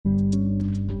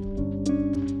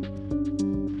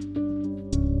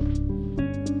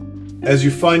As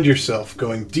you find yourself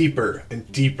going deeper and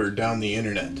deeper down the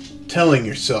internet, telling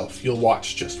yourself you'll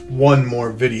watch just one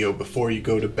more video before you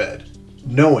go to bed,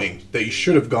 knowing that you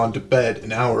should have gone to bed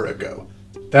an hour ago,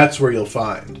 that's where you'll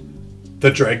find the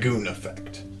Dragoon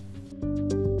Effect.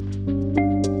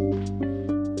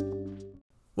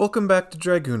 Welcome back to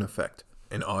Dragoon Effect,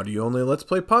 an audio-only Let's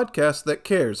Play podcast that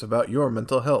cares about your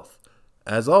mental health.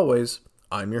 As always,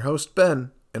 I'm your host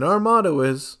Ben, and our motto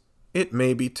is, it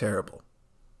may be terrible,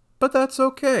 but that's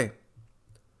okay.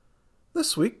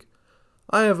 This week,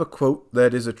 I have a quote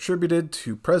that is attributed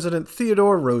to President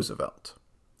Theodore Roosevelt,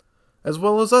 as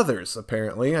well as others,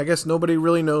 apparently. I guess nobody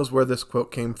really knows where this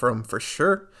quote came from for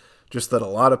sure, just that a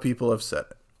lot of people have said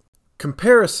it.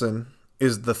 Comparison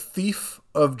is the thief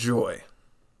of joy.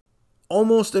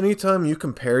 Almost anytime you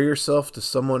compare yourself to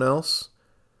someone else,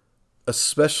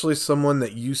 especially someone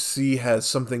that you see has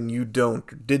something you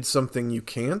don't, or did something you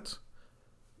can't,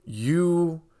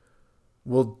 you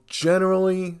will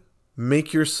generally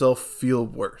make yourself feel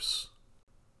worse.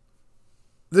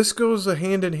 This goes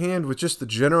hand in hand with just the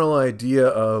general idea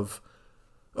of,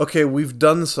 okay, we've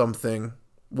done something,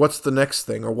 what's the next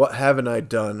thing, or what haven't I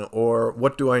done, or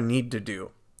what do I need to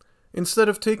do? Instead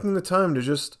of taking the time to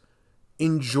just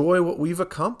enjoy what we've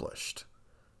accomplished.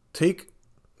 Take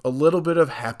a little bit of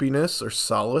happiness or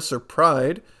solace or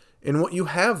pride in what you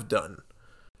have done.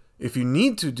 If you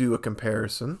need to do a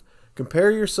comparison,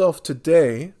 compare yourself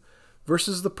today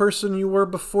versus the person you were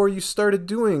before you started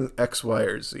doing X, Y,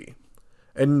 or Z,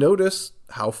 and notice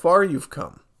how far you've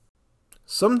come.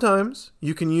 Sometimes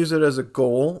you can use it as a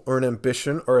goal or an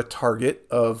ambition or a target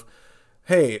of,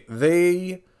 hey,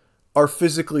 they are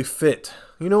physically fit.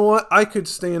 You know what? I could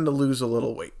stand to lose a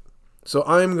little weight, so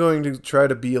I'm going to try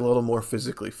to be a little more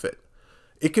physically fit.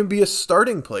 It can be a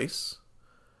starting place,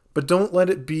 but don't let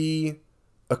it be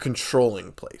a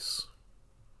controlling place.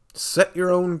 Set your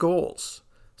own goals.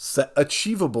 Set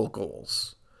achievable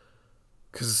goals.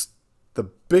 Because the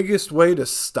biggest way to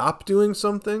stop doing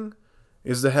something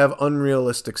is to have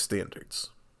unrealistic standards.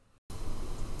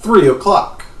 3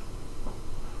 o'clock.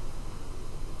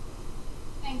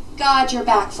 Thank God you're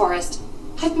back, Forrest.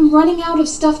 I've been running out of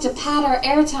stuff to pad our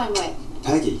airtime with.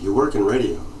 Peggy, you work in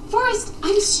radio. Forrest,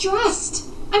 I'm stressed.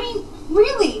 I mean,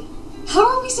 really, how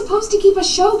are we supposed to keep a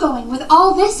show going with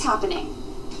all this happening?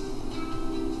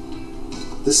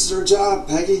 This is our job,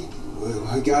 Peggy.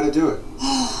 We gotta do it.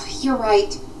 You're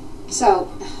right. So,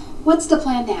 what's the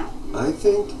plan now? I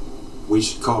think we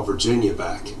should call Virginia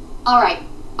back. All right,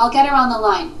 I'll get her on the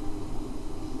line.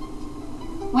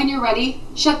 When you're ready,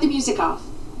 shut the music off.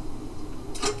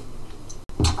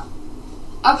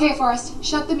 Okay, Forrest,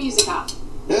 shut the music off.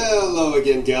 Hello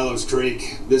again, Gallows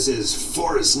Creek. This is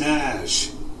Forrest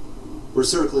Nash. We're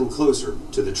circling closer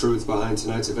to the truth behind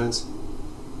tonight's events.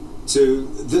 To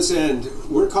this end,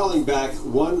 we're calling back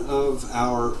one of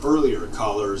our earlier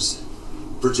callers,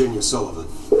 Virginia Sullivan.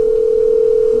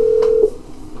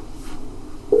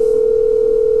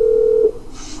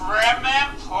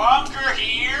 Fremen Plunker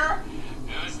here?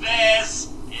 Who's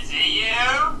this? Is it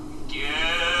you?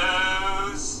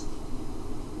 Goose?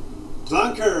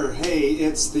 Plunker, hey,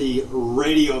 it's the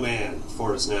Radio Man,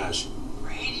 Forrest Nash.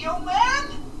 Radio Man?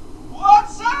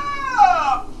 What's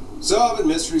up? Solving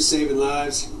mysteries, saving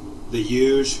lives. The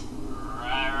huge.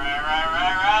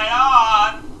 Right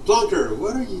on. Plunker,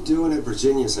 what are you doing at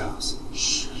Virginia's house?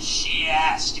 She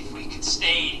asked if we could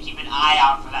stay to keep an eye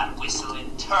out for that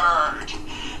whistling turd.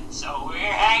 So we're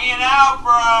hanging out,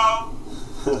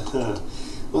 bro.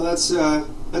 Well,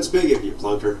 that's big of you,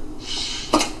 Plunker.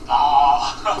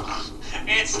 Oh,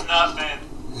 it's nothing.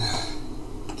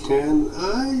 Can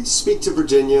I speak to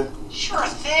Virginia? Sure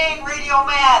thing, Radio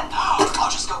Man. I'll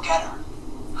just go get her.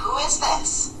 Who is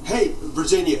this? Hey,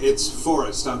 Virginia, it's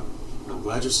Forrest. I'm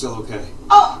glad you're still okay.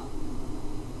 Oh,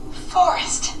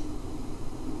 Forrest.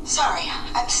 Sorry,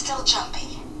 I'm still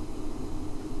jumpy.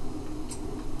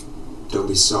 Don't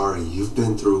be sorry. You've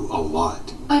been through a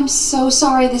lot. I'm so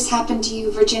sorry this happened to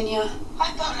you, Virginia.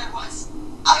 I thought I was.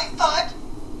 I thought...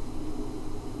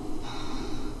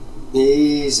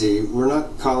 Easy. We're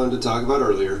not calling to talk about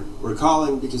earlier. We're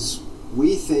calling because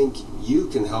we think you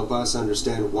can help us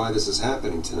understand why this is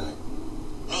happening tonight.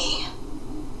 Me?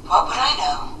 What would I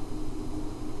know?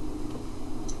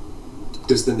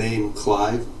 Does the name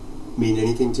Clive mean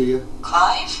anything to you?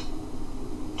 Clive?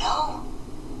 No.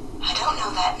 I don't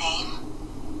know that name.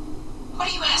 What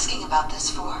are you asking about this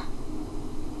for?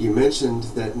 You mentioned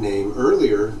that name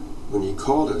earlier when you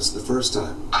called us the first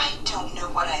time. I don't know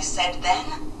what I said then.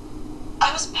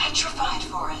 I was petrified,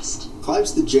 Forrest.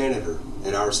 Clive's the janitor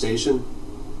at our station,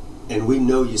 and we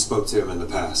know you spoke to him in the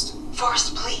past.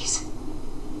 Forrest, please.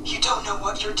 You don't know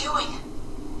what you're doing.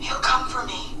 He'll come for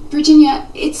me. Virginia,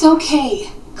 it's okay.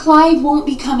 Clive won't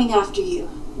be coming after you.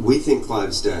 We think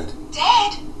Clive's dead.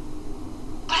 Dead?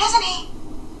 But isn't he?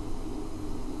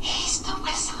 He's the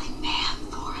whistling man,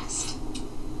 Forrest.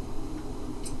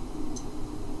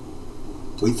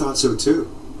 We thought so too,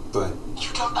 but... You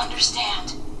don't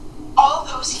understand. All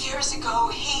those years ago,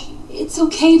 he... It's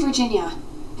okay, Virginia.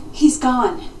 He's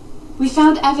gone. We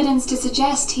found evidence to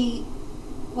suggest he...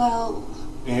 well...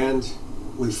 And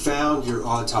we found your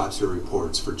autopsy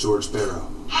reports for George Barrow.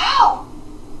 How?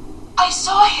 I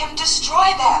saw him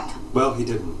destroy them. Well, he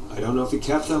didn't. I don't know if he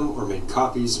kept them or made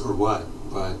copies or what,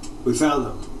 but we found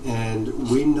them. And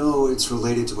we know it's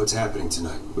related to what's happening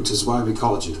tonight, which is why we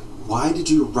called you. Why did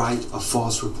you write a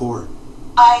false report?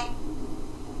 All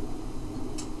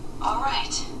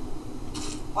right.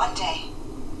 One day,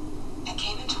 I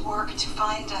came into work to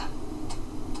find a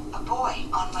boy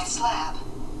on my slab.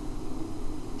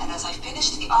 And as I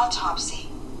finished the autopsy,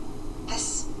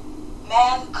 this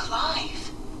man,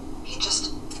 Clive, he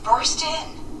just burst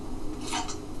in.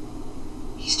 And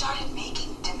he started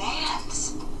making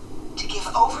demands to give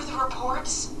over the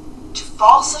reports, to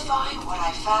falsify what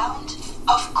I found.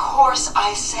 Of course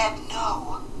I said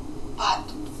no.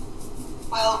 But,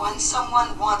 well, when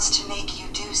someone wants to make you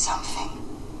do something,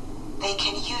 they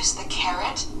can use the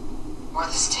carrot or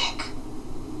the stick.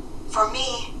 For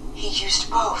me, he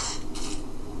used both.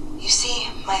 You see,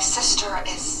 my sister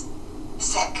is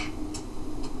sick.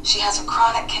 She has a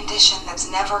chronic condition that's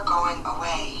never going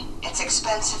away. It's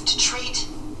expensive to treat,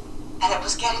 and it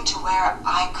was getting to where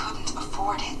I couldn't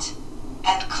afford it.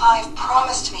 And Clive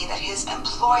promised me that his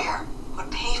employer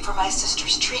would pay for my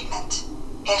sister's treatment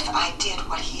if I did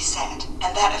what he said,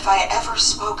 and that if I ever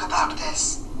spoke about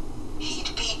this,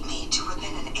 he'd beat me to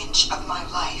within an inch of my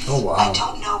life. Oh, wow. I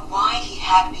don't know why he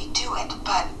had me do it,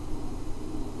 but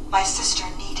my sister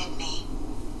needed me.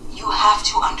 You have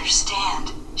to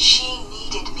understand, she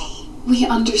needed me. We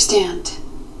understand.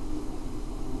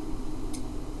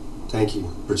 Thank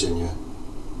you, Virginia.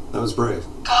 That was brave.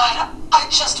 God, I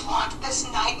just want this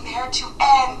nightmare to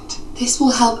end. This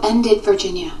will help end it,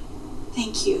 Virginia.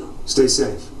 Thank you. Stay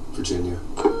safe, Virginia.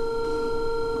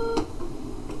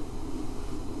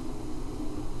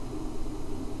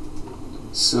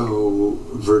 So,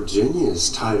 Virginia's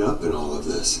tied up in all of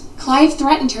this. Clive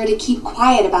threatened her to keep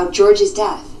quiet about George's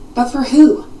death. But for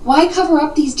who? Why cover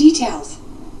up these details?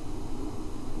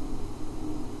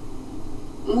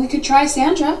 We could try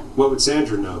Sandra. What would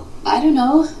Sandra know? I don't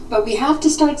know, but we have to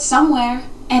start somewhere.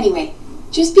 Anyway,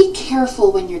 just be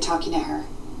careful when you're talking to her.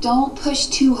 Don't push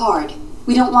too hard.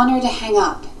 We don't want her to hang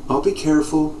up. I'll be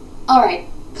careful. Alright,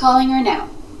 calling her now.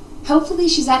 Hopefully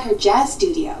she's at her jazz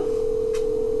studio.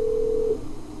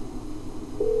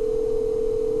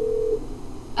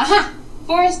 Aha!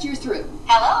 Forrest, you're through.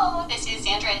 Hello, this is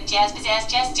Sandra at Jazz Pizzazz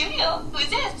Jazz Studio. Who's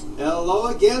this? Hello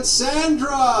again,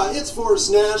 Sandra! It's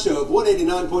Forrest Nash of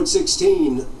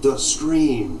 189.16, The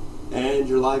Stream. And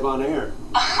you're live on air.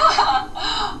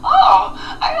 Oh,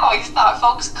 I always thought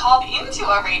folks called into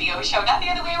a radio show, not the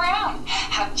other way around.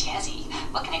 How jazzy.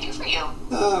 What can I do for you?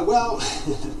 Well,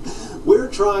 we're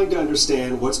trying to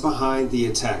understand what's behind the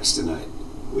attacks tonight.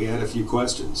 We had a few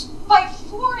questions. Why,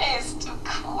 Forrest, of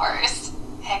course.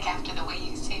 Heck, after the way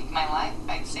you saved my life,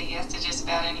 I'd say yes to just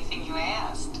about anything you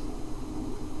asked.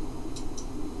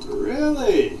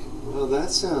 Really? Well,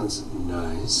 that sounds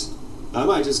nice. I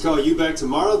might just call you back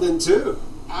tomorrow then, too.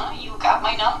 Well, you got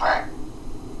my number.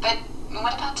 But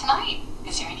what about tonight?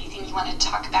 Is there anything you want to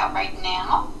talk about right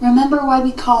now? Remember why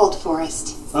we called,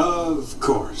 Forrest. Of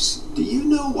course. Do you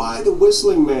know why the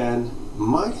Whistling Man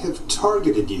might have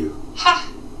targeted you? Ha!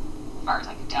 As far as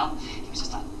I can tell, he was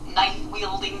just a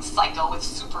knife-wielding psycho with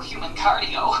superhuman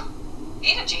cardio.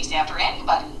 He'd chase after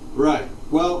anybody. Right.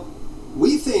 Well,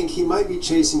 we think he might be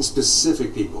chasing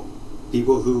specific people.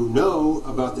 People who know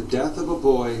about the death of a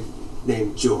boy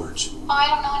named George. I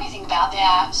don't know anything about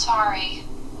that. Sorry.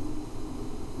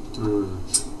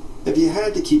 Have you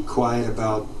had to keep quiet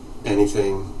about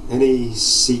anything? Any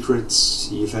secrets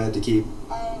you've had to keep?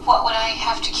 What would I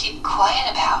have to keep quiet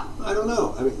about? I don't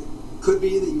know. I mean, could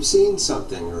be that you've seen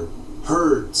something or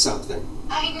heard something.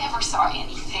 I never saw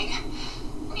anything.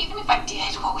 Even if I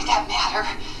did, what would that matter?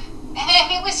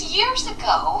 And it was years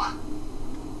ago.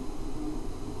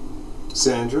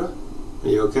 Sandra, are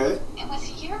you okay? It was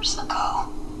years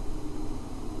ago.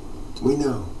 We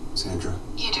know, Sandra.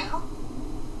 You do?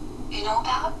 You know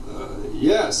about?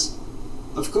 Yes.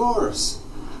 Of course.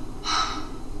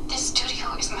 This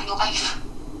studio is my life.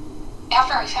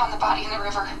 After I found the body in the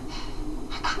river,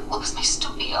 I couldn't lose my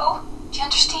studio. Do you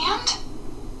understand?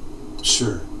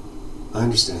 Sure. I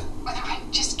understand. When the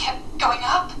rent just kept going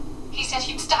up, he said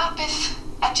he'd stop if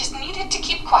I just needed to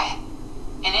keep quiet,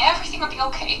 and everything would be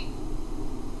okay.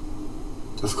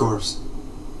 Of course.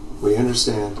 We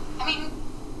understand. I mean,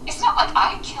 it's not like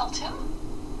I killed him.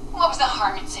 What was the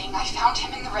harm in saying I found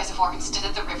him in the reservoir instead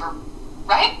of the river?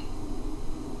 Right?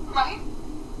 Right?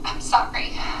 I'm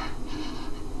sorry.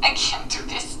 I can't do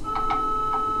this.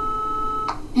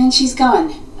 And she's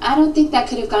gone. I don't think that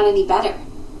could have gone any better.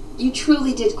 You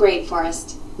truly did great,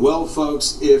 Forrest. Well,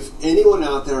 folks, if anyone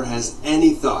out there has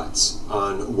any thoughts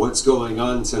on what's going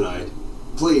on tonight,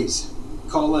 please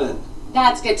call in.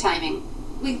 That's good timing.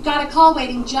 We've got a call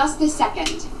waiting just this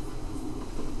second.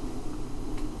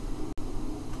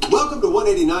 Welcome to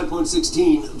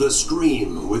 189.16 The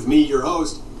Scream, with me, your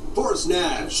host, Forrest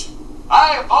Nash.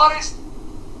 Hi, Boris.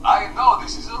 I know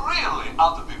this is really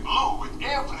out of the blue with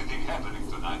everything happening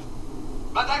tonight,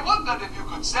 but I wondered if you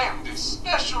could send this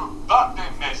special birthday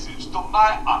message to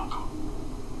my uncle.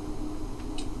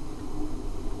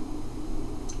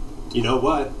 You know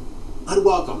what? I'd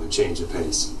welcome a change of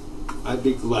pace. I'd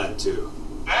be glad to.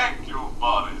 Thank you,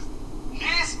 Boris.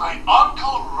 He's my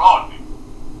Uncle Ronnie.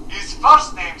 His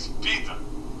first name's Peter,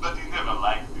 but he never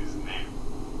liked his name.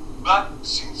 But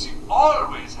since he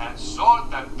always had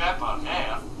salt and pepper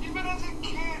hair, even as a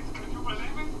kid, can you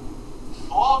believe it?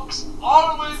 Folks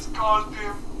always called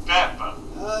him Pepper.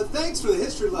 Thanks for the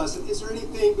history lesson. Is there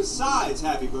anything besides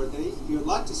happy birthday you'd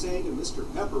like to say to Mr.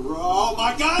 Pepper? Oh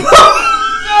my God! Yes!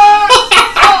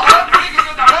 So I'm bringing you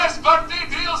the best birthday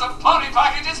deals and party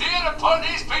packages here at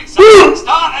Ponty's Pizza.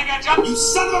 Starting at just... You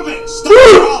son of a bitch! Stop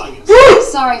calling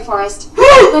us! Sorry, Forrest.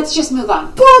 Let's just move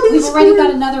on. We've already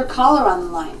got another caller on the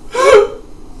line.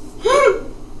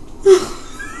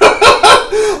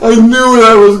 I knew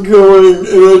that was going, and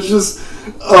it just,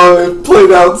 it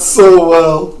played out so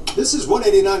well. This is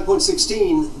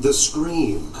 189.16 The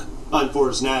Scream. I'm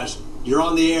Forrest Nash. You're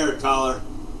on the air, caller.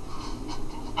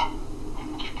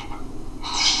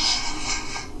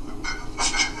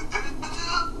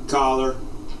 Caller.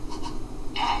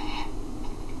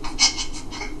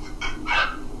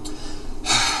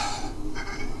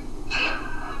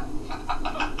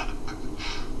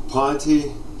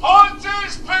 Ponty.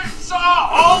 Ponty's Pizza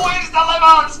always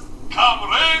delivers. Come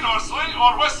rain or sleet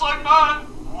or whistling man,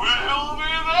 we'll be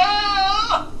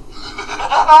there.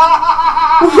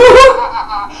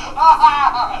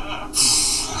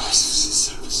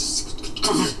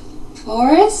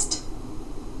 Forrest?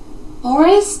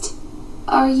 Forrest?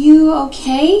 Are you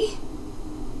okay?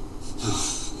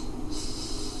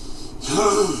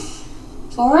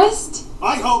 Forrest?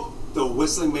 I hope the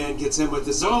whistling man gets in with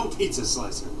his own pizza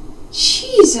slicer.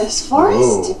 Jesus,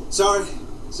 Forrest. Whoa.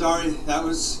 Sorry, that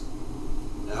was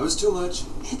too much.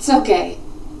 It's okay.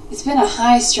 It's been a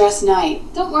high-stress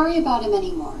night. Don't worry about him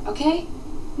anymore, okay?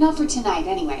 Not for tonight,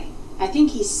 anyway. I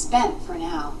think he's spent for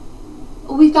now.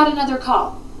 We've got another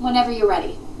call, whenever you're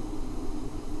ready.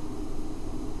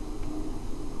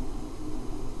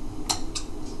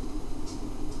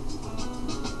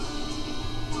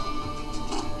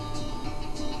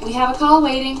 We have a call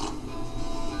waiting.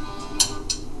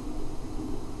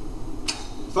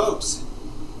 Folks,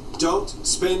 don't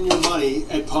spend your money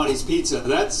at Ponty's Pizza.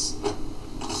 That's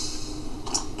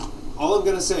all I'm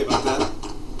going to say about that.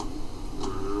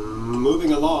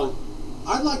 Moving along,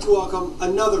 I'd like to welcome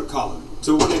another caller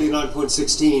to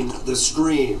 189.16 The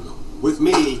Scream. With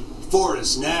me,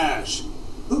 Forrest Nash.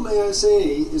 Who may I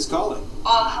say is calling?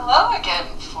 Well, hello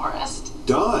again, Forrest.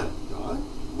 Dawn.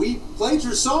 We played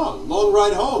your song, Long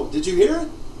Ride Home. Did you hear it?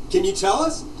 Can you tell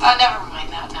us? Never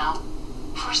mind that now.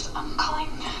 First, I'm calling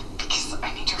because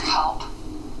I need your help.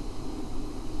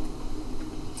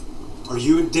 Are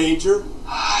you in danger?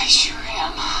 I sure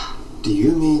am. Do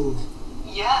you mean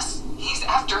Yes, he's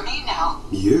after me now.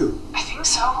 you? I think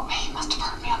so. He must have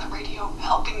heard me on the radio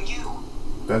helping you.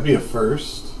 That'd be a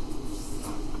first.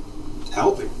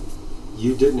 Helping?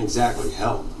 You didn't exactly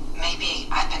help. Maybe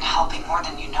I've been helping more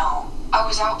than you know. I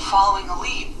was out following a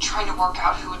lead, trying to work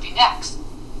out who would be next,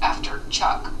 after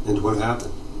Chuck. And what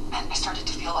happened? And I started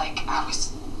to feel like I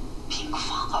was being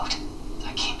followed.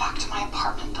 I came back to my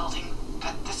apartment building,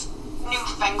 but this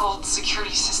newfangled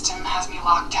security system has me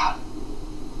locked out.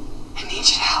 I need you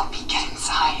to help me get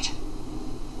inside.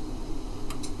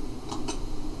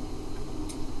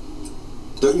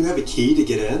 Don't you have a key to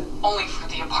get in? Only for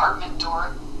the apartment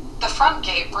door. The front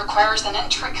gate requires an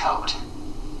entry code.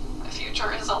 The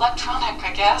future is electronic,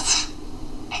 I guess.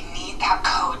 I need that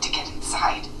code to get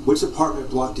inside. Which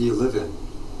apartment block do you live in?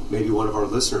 Maybe one of our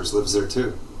listeners lives there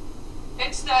too.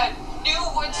 It's the new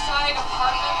Woodside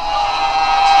apartment building.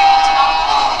 It's not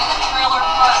in the trailer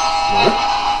park. What?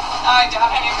 I doubt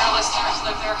any of your listeners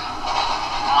live there.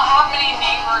 I don't have many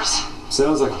neighbors.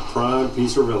 Sounds like a prime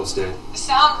piece of real estate. The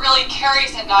sound really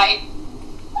carries at night.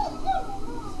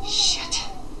 Shit.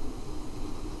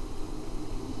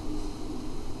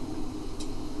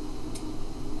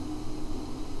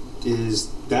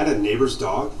 Is that a neighbor's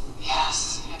dog?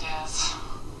 Yes, it is.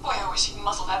 Boy, I wish he'd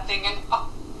muzzle that thing and... Oh.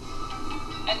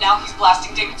 And now he's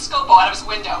blasting David Scopo out of his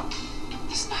window.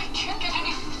 This night can't get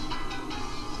any...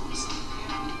 He's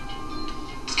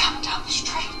coming down the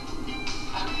street.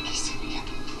 I don't think he's seen me yet.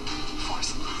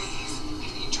 Forrest, please. I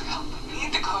need your help. I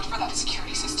need the code for that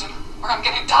security system, or I'm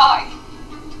gonna die.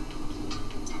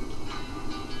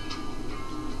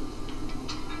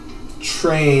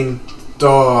 Train,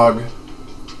 dog.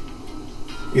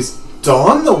 Is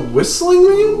Dawn the whistling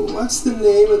man? What's the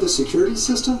name of the security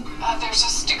system? There's a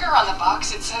sticker on the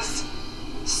box. It says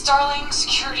Starling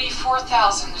Security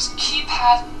 4000. There's a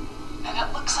keypad, and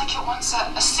it looks like it wants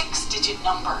a 6-digit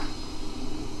number.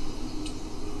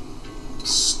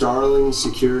 Starling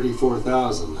Security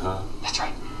 4000, huh? That's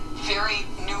right. Very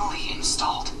newly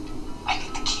installed. I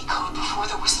need the key code before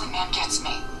the whistling man gets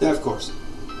me. Yeah, of course.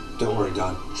 Don't worry,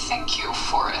 Don. Thank you,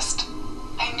 Forrest.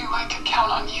 I knew I could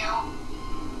count on you.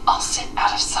 I'll sit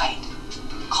out of sight.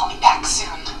 Call me back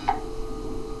soon.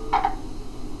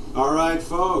 Alright,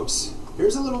 folks.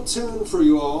 Here's a little tune for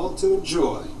you all to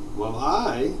enjoy while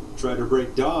I try to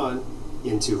break Dawn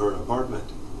into her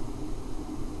apartment.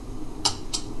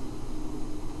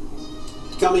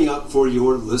 Coming up for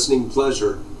your listening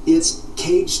pleasure, it's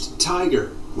Caged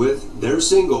Tiger with their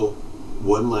single,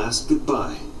 One Last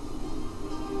Goodbye.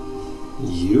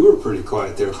 You were pretty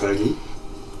quiet there, Peggy.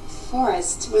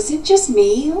 Forrest, was it just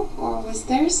me, or was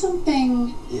there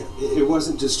something... Yeah, it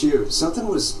wasn't just you. Something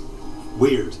was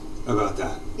weird about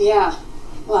that. Yeah,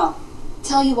 well,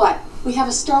 tell you what, we have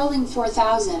a Starling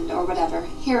 4000, or whatever,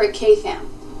 here at KFAM.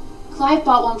 Clive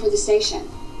bought one for the station.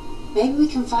 Maybe we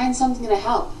can find something to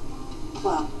help.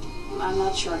 Well, I'm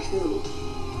not sure who,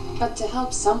 but to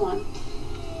help someone.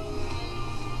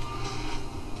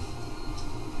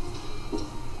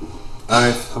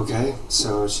 Okay,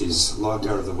 so she's logged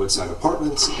out of the Woodside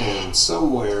Apartments, and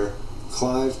somewhere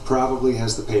Clive probably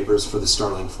has the papers for the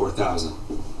Starling 4000.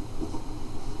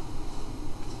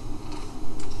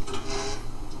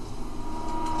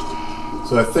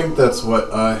 So I think that's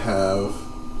what I have.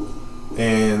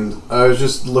 And I was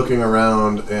just looking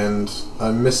around, and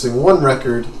I'm missing one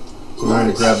record, so I'm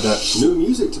going to grab that. New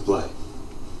music to play.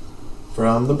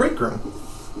 From the break room.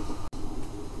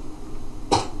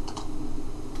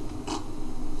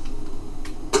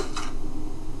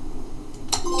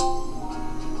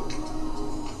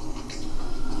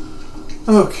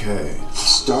 Okay.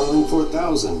 Starling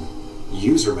 4000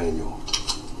 user manual.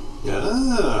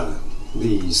 Ah,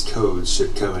 these codes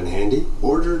should come in handy.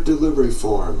 Order delivery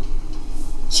form.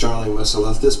 Starling must have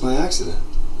left this by accident.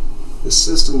 The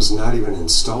system's not even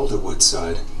installed at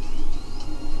Woodside.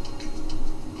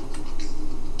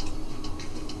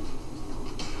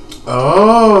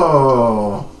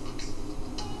 Oh.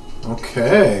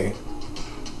 Okay.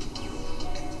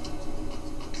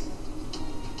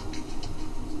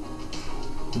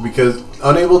 Because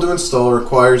unable to install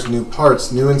requires new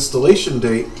parts. New installation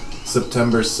date,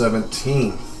 September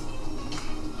 17th.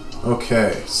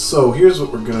 Okay, so here's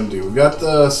what we're going to do. We've got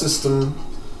the system,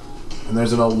 and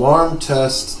there's an alarm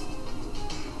test.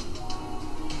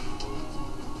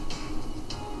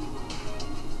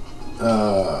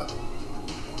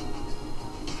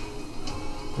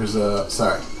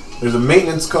 There's a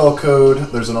maintenance call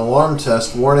code. There's an alarm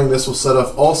test. Warning, this will set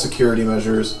off all security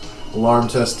measures. Alarm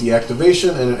test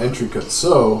deactivation and an entry code.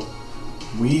 So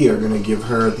we are going to give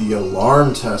her the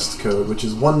alarm test code, which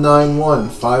is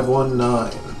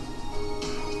 191519.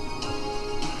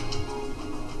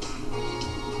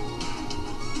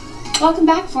 Welcome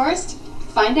back, Forrest.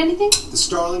 Find anything? The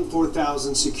Starling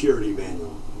 4000 security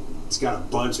manual. It's got a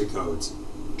bunch of codes.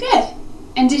 Good.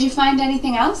 And did you find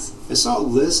anything else? I saw a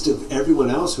list of everyone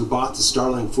else who bought the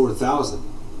Starling 4000.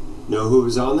 Know who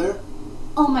was on there?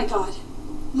 Oh my god.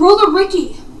 Roller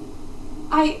Ricky!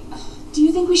 Do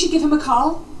you think we should give him a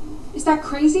call? Is that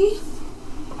crazy?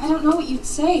 I don't know what you'd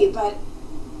say, but...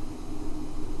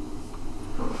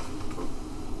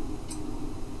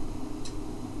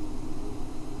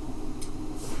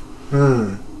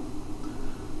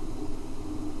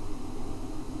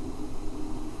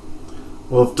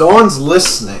 Well, if Dawn's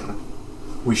listening,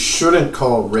 we shouldn't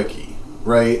call Ricky,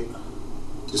 right?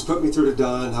 Just put me through to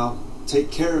Don. I'll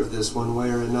take care of this one way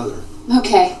or another.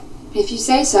 Okay, if you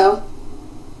say so.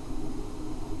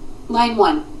 Line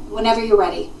 1, whenever you're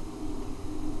ready.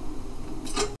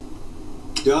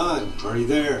 Don, are you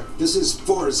there? This is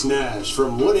Forrest Nash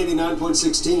from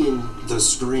 189.16, The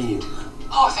Stream.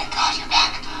 Oh, thank God you're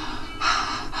back.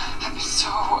 so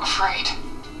afraid.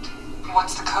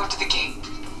 What's the code to the gate?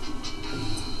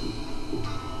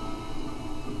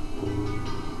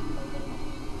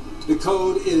 The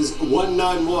code is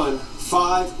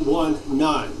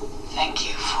 191519. Thank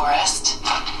you, Forrest.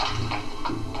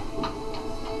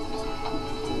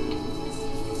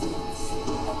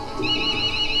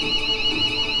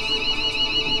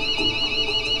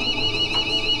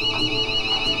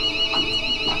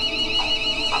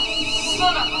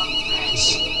 Son of a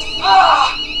bitch.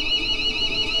 Ah!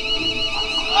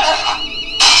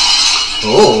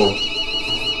 Oh.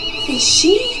 Is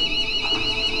she?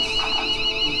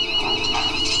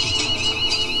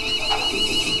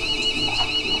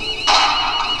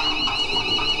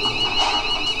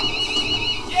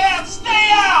 Yeah, stay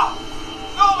out!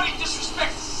 Nobody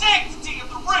disrespects the sanctity of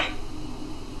the ring!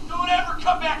 Don't ever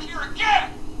come back here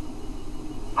again!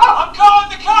 I'm calling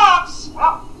the cops!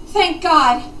 Thank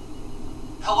God.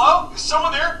 Hello? Is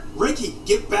someone there? Ricky,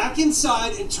 get back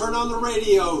inside and turn on the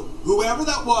radio. Whoever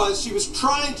that was, she was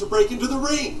trying to break into the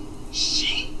ring.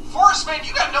 She? Forrest, man,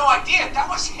 you got no idea. That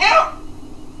was him!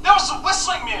 That was the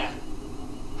whistling man!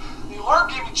 The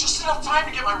alarm gave me just enough time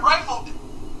to get my rifle.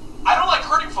 I don't like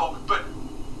hurting folk, but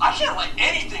I can't let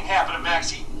anything happen to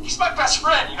Maxie. He's my best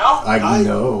friend, you know? I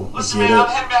know. Listen, Get man, it. I'm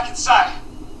heading back inside.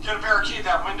 Gotta barricade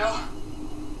that window.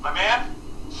 My man,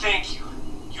 thank you.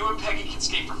 You and Peggy can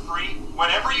skate for free,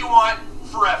 whenever you want,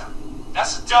 forever.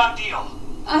 That's a done deal.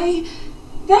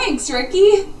 Thanks,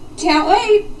 Ricky. Can't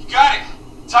wait. You got it.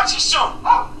 Talk to you soon.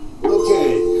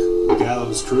 Okay,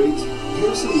 Gallows Creek,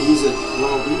 here's some music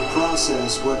while we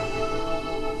process what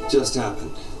just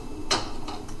happened.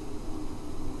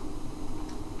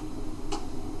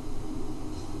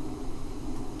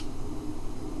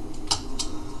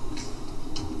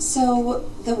 So,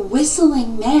 the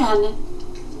whistling man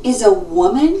is a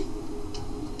woman?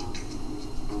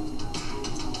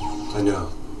 I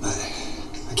know.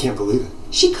 I can't believe it.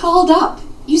 She called up.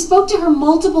 You spoke to her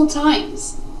multiple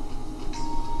times.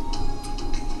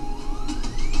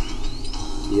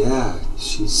 Yeah,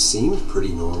 she seemed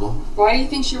pretty normal. Why do you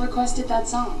think she requested that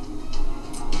song?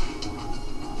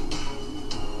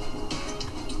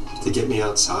 To get me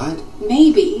outside?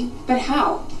 Maybe, but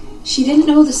how? She didn't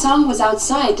know the song was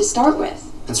outside to start with.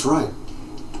 That's right.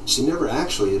 She never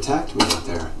actually attacked me out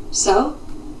there. So?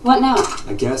 What now?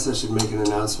 I guess I should make an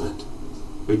announcement.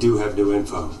 We do have new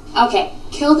info. Okay,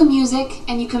 kill the music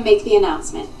and you can make the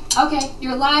announcement. Okay,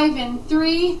 you're live in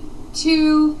 3,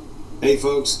 2... Hey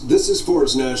folks, this is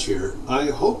Forrest Nash here.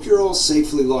 I hope you're all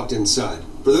safely locked inside.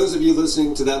 For those of you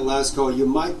listening to that last call, you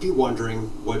might be wondering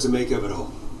what to make of it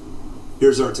all.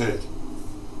 Here's our take.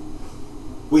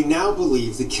 We now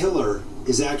believe the killer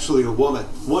is actually a woman,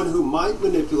 one who might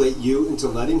manipulate you into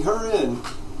letting her in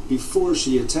before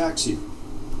she attacks you.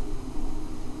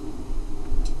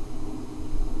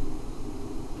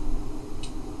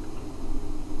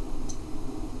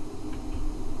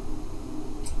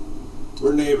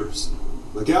 We're neighbors.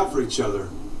 Look out for each other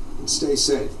and stay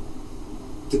safe.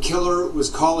 The killer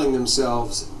was calling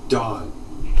themselves Dawn.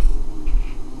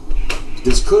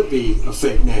 This could be a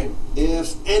fake name.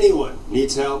 If anyone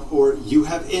needs help or you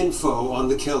have info on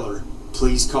the killer,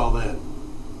 please call in.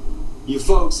 You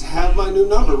folks have my new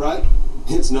number, right?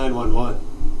 It's 911.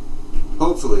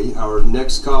 Hopefully, our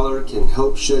next caller can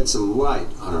help shed some light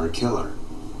on our killer.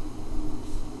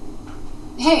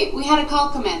 Hey, we had a call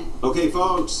come in. Okay,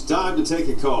 folks, time to take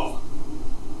a call.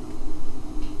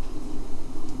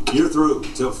 You're through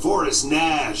to Forrest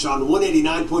Nash on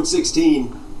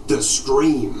 189.16, The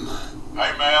Scream.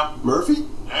 Hey, ma'am. Murphy?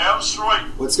 Yeah, I'm straight.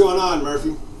 What's going on,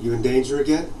 Murphy? You in danger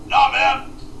again? Nah,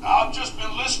 man. I've just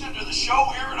been listening to the show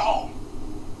here at home.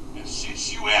 And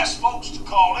since you asked folks to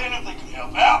call in if they could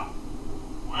help out,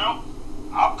 well,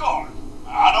 I'm calling.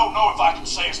 I don't know if I can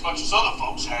say as much as other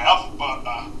folks have, but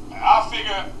I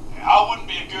figure I wouldn't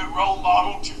be a good role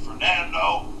model to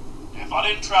Fernando if I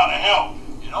didn't try to help,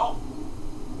 you know?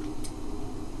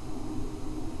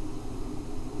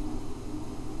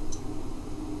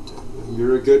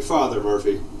 You're a good father,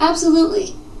 Murphy.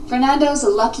 Absolutely. Fernando's a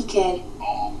lucky kid.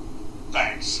 Oh,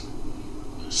 thanks.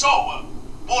 So,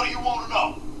 what do you want to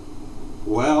know?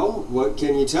 Well, what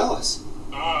can you tell us?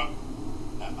 I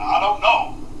don't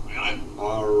know, really.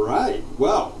 All right.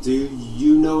 Well, do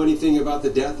you know anything about the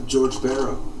death of George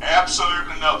Barrow?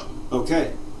 Absolutely nothing.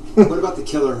 Okay. What about the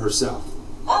killer herself?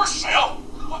 Herself?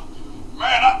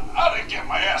 Man, I didn't get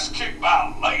my ass kicked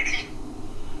by a lady.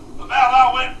 The night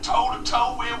I went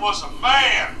toe-to-toe, it was a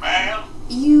man.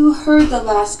 You heard the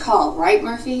last call, right,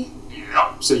 Murphy?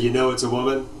 Yep, So you know it's a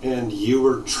woman, and you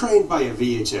were trained by a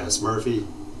VHS, Murphy.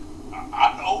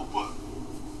 I know, but...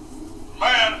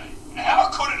 Man, how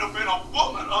could it have been a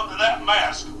woman under that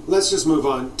mask. Let's just move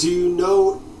on. Do you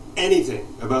know anything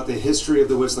about the history of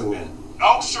the Whistling Man?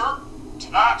 No, sir.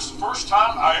 Tonight's the first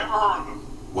time I ever heard of him.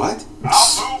 What?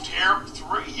 I moved here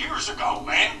 3 years ago,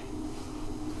 man.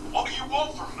 What do you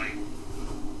want from me?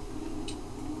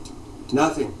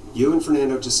 Nothing. You and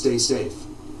Fernando just stay safe.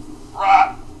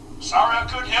 Right. Sorry I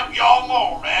couldn't help y'all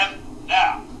more, man.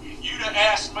 Now, if you'd have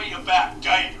asked me about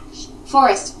gators.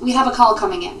 Forrest, we have a call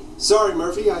coming in. Sorry,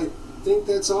 Murphy. I think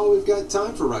that's all we've got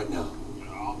time for right now.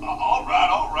 All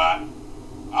right.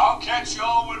 I'll catch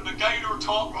y'all with the gator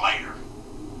talk later.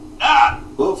 Night.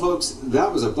 Well, folks,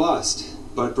 that was a bust.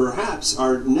 But perhaps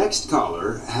our next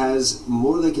caller has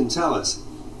more they can tell us.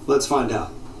 Let's find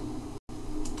out.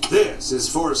 This is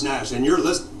Forrest Nash, and you're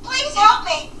listening. Please help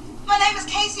me. My name is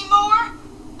Casey Moore.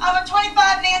 I'm at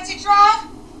 25 Nancy Drive.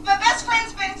 My best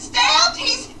friend's been stabbed.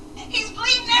 He's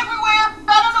bleeding everywhere.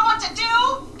 I don't know what to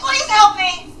do. Please help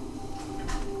me.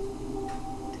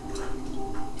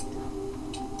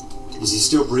 Is he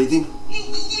still breathing?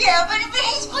 Yeah, but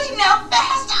he's bleeding out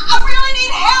fast. I really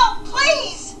need help.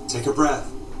 Please. Take a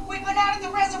breath. We've been out at the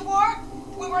reservoir.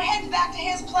 We were heading back to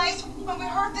his place when we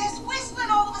heard this whistling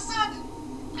all of a sudden.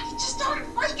 I just started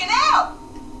freaking out.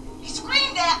 He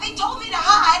screamed at me, told me to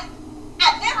hide.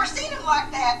 I'd never seen him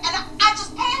like that, and I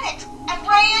just panicked and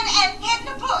ran and hid in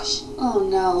a bush. Oh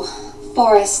no.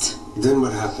 Forrest. Then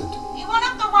what happened? He went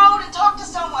up the road and talked to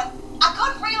someone. I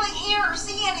couldn't really hear or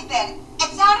see anything. It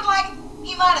sounded like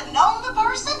he might have known the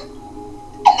person,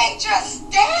 and they just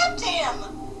stabbed him.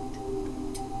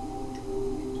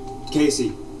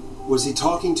 Casey, was he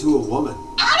talking to a woman?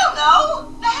 I don't know.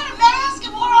 They had a mask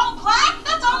and wore all black.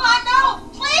 That's all I know.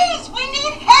 Please, we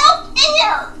need help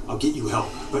here. I'll get you help,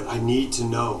 but I need to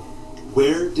know.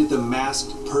 Where did the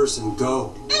masked person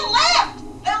go? They left.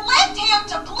 They left him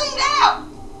to bleed out.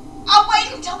 I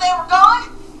waited until they were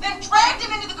gone, then dragged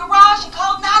him into the garage and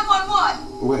called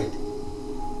 911. Wait,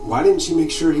 why didn't you make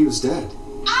sure he was dead?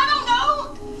 I don't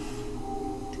know.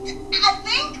 I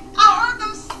think I heard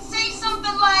them say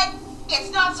something like,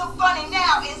 "It's not so funny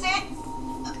now, is it?"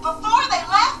 before they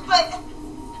left, but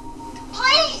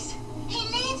please, he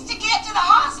needs to get to the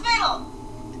hospital.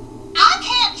 I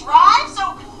can't drive,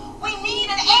 so we need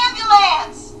an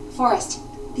ambulance. Forrest,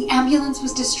 the ambulance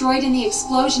was destroyed in the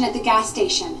explosion at the gas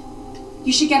station.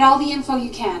 You should get all the info you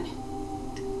can.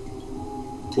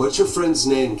 What's your friend's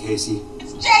name, Casey?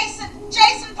 It's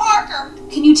Jason Parker.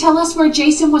 Can you tell us where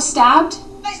Jason was stabbed?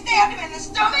 They stabbed him in the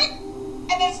stomach,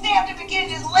 and then stabbed him again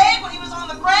in his leg when he was on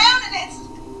the ground, and it's...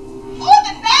 Oh,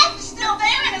 the knife is still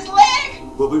there in his leg.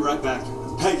 We'll be right back.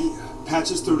 Peggy,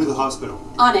 patch us through to the hospital.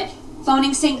 On it.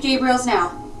 Phoning St. Gabriel's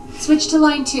now. Switch to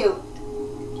line 2.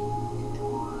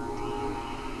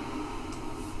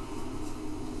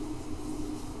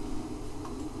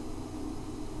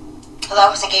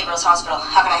 Hello, St. Gabriel's Hospital.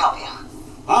 How can I help you?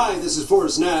 Hi, this is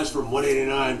Forrest Nash from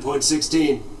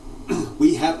 189.16.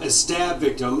 We have a stab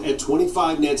victim at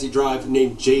 25 Nancy Drive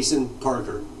named Jason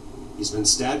Parker. He's been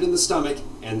stabbed in the stomach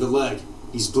and the leg.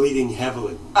 He's bleeding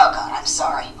heavily. Oh, God, I'm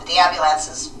sorry. But the ambulance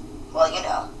is, well, you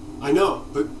know. I know,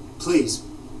 but please,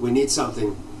 we need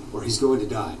something or he's going to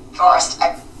die. Forrest,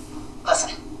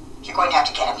 listen, you're going to have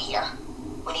to get him here.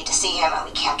 We need to see him, and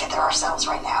we can't get there ourselves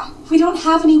right now. We don't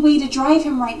have any way to drive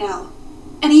him right now.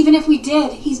 And even if we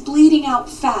did, he's bleeding out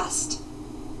fast.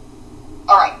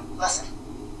 All right, listen.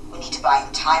 We need to buy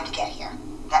him time to get here.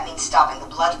 That means stopping the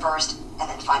blood first, and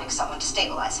then finding someone to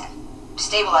stabilize him. To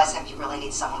stabilize him, you really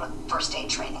need someone with first aid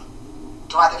training.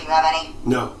 Do either of you have any?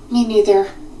 No. Me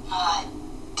neither.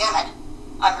 Damn it.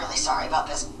 I'm really sorry about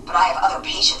this, but I have other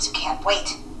patients who can't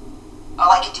wait.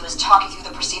 All I can do is talk you through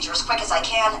the procedure as quick as I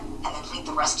can, and then leave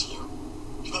the rest to you.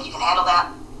 You think you can handle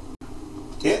that?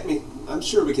 Hit me. I'm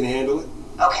sure we can handle it.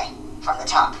 Okay, from the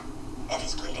top. If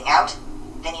he's bleeding out,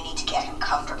 then you need to get him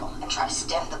comfortable and try to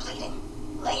stem the bleeding.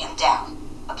 Lay him down.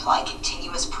 Apply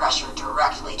continuous pressure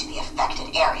directly to the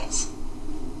affected areas.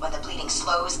 When the bleeding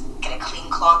slows, get a clean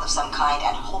cloth of some kind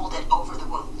and hold it over the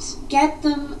wounds. Get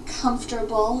them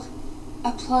comfortable.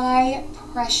 Apply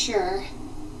pressure.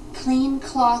 Clean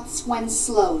cloths when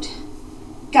slowed.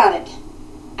 Got it,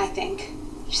 I think.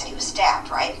 You said he was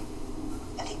stabbed, right?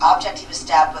 If the object he was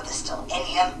stabbed with is still in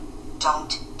him,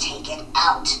 don't take it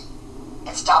out.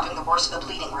 It's stopping the worst of the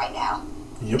bleeding right now.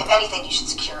 Yep. If anything, you should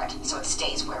secure it so it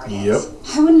stays where it is. Yep.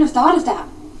 I wouldn't have thought of that.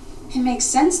 It makes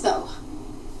sense, though.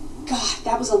 God,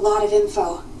 that was a lot of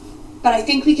info. But I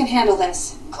think we can handle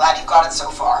this. Glad you got it so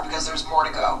far, because there's more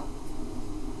to go.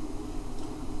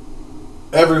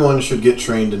 Everyone should get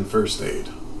trained in first aid.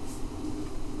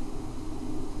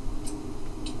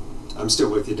 I'm still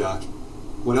with you, Doc.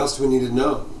 What else do we need to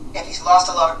know? If he's lost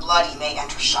a lot of blood, he may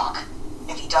enter shock.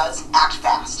 If he does, act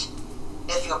fast.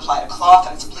 If you apply a cloth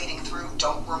and it's bleeding through,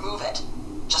 don't remove it.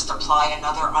 Just apply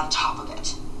another on top of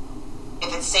it.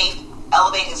 If it's safe,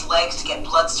 elevate his legs to get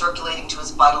blood circulating to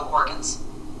his vital organs.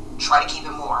 Try to keep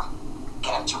him warm.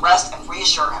 Get him to rest and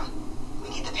reassure him. We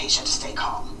need the patient to stay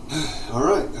calm. All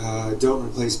right, don't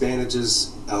replace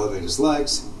bandages, elevate his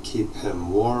legs, keep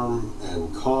him warm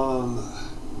and calm.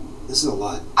 This is a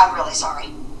lot. I'm really sorry.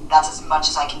 That's as much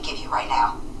as I can give you right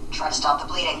now. Try to stop the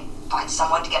bleeding, find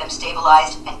someone to get him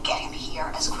stabilized, and get him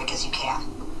here as quick as you can.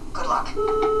 Good luck.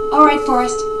 All right,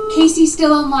 Forrest. Casey's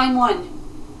still on line 1.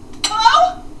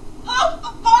 Hello?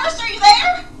 Hello? Forrest, are you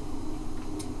there?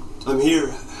 I'm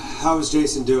here. How is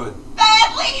Jason doing?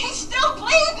 Badly. He's still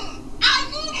bleeding. I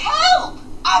need help.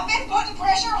 I've been putting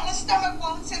pressure on his stomach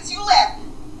wound since you left,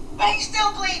 but he's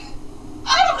still bleeding.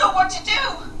 I don't know what to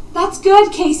do. That's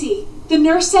good, Casey. The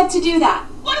nurse said to do that.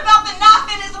 What about the knife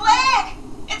in his leg?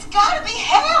 It's gotta be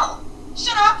hell.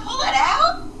 Should I pull it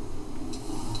out?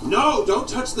 No, don't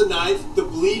touch the knife. The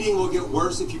bleeding will get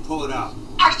worse if you pull it out.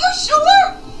 Are you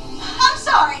sure? I'm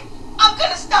sorry. I'm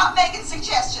gonna stop making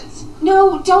suggestions.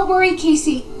 No, don't worry,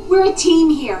 Casey. We're a team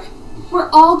here. We're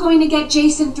all going to get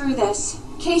Jason through this.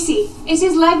 Casey, is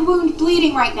his leg wound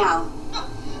bleeding right now?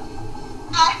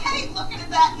 I hate looking at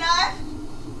that knife.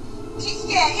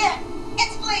 Yeah,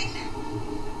 it's bleeding.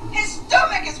 His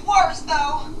stomach is worse,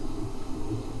 though.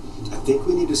 I think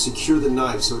we need to secure the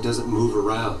knife so it doesn't move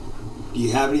around. Do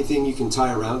you have anything you can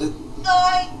tie around it?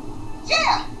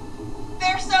 Yeah.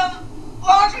 There's some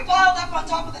laundry piled up on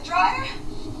top of the dryer,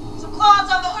 some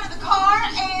cloths on the hood of the car,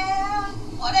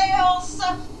 and what else?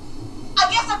 I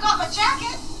guess I've got my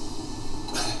jacket.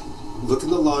 Look in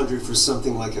the laundry for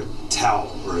something like a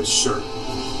towel or a shirt.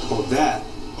 Hold that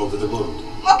over the wound.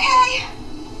 Okay.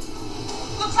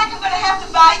 Looks like I'm gonna have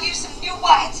to buy you some new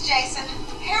whites, Jason.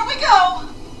 Here we go.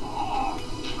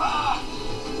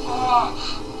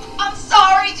 I'm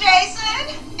sorry,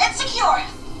 Jason. It's secure.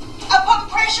 I'm putting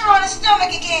pressure on his stomach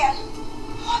again.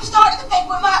 I'm starting to think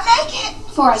we might make it.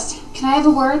 Forrest, can I have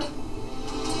a word?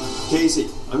 Casey,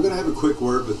 I'm going to have a quick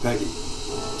word with Peggy.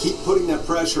 Keep putting that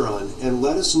pressure on and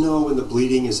let us know when the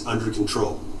bleeding is under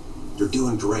control. You're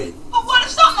doing great. But what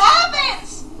if something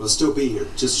happens? We'll still be here.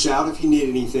 Just shout if you need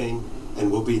anything,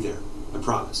 and we'll be there. I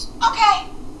promise. Okay.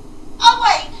 I'll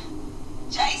wait.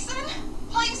 Jason,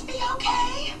 please be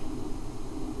okay.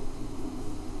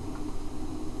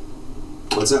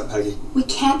 What's up, Peggy? We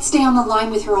can't stay on the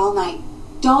line with her all night.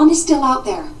 Dawn is still out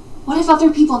there. What if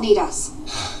other people need us?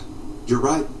 You're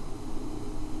right.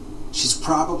 She's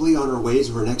probably on her way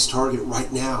to her next target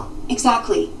right now.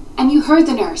 Exactly. And you heard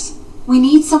the nurse. We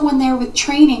need someone there with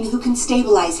training who can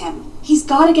stabilize him. He's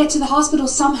got to get to the hospital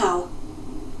somehow.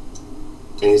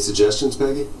 Any suggestions,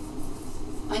 Peggy?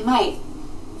 I might.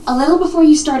 A little before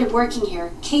you started working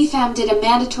here, KFAM did a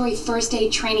mandatory first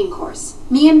aid training course.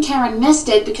 Me and Karen missed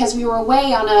it because we were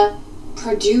away on a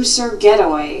producer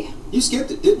getaway. You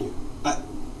skipped it, didn't you?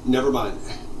 Never mind.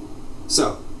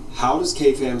 So, how does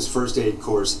KFAM's first aid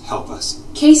course help us?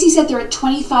 Casey said they're at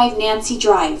 25 Nancy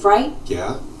Drive, right?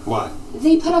 Yeah? Why?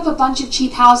 They put up a bunch of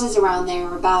cheap houses around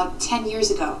there about 10 years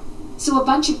ago. So a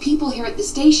bunch of people here at the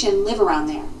station live around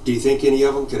there. Do you think any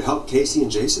of them could help Casey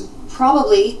and Jason?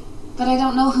 Probably, but I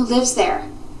don't know who lives there.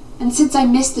 And since I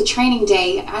missed the training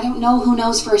day, I don't know who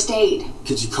knows first aid.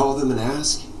 Could you call them and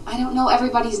ask? I don't know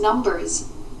everybody's numbers.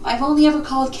 I've only ever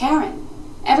called Karen.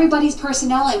 Everybody's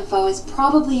personnel info is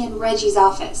probably in Reggie's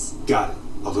office. Got it.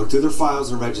 I'll look through their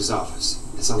files in Reggie's office.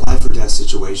 It's a life or death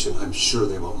situation. I'm sure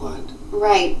they won't mind.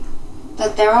 Right.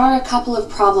 But there are a couple of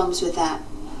problems with that.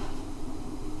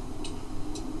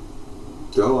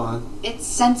 Go on. It's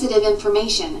sensitive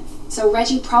information, so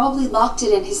Reggie probably locked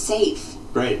it in his safe.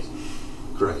 Great.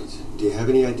 Great. Do you have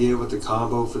any idea what the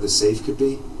combo for the safe could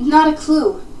be? Not a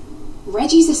clue.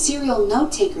 Reggie's a serial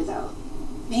note taker, though.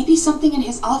 Maybe something in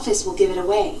his office will give it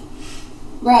away.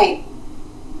 Right.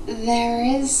 There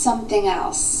is something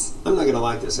else. I'm not gonna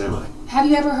like this, am I? Have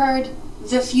you ever heard,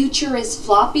 the future is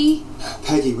floppy?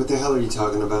 Peggy, what the hell are you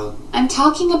talking about? I'm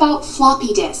talking about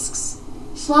floppy disks.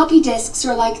 Floppy disks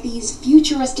are like these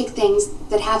futuristic things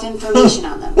that have information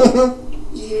on them.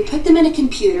 You put them in a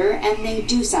computer and they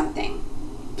do something.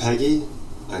 Peggy,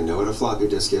 I know what a floppy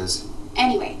disk is.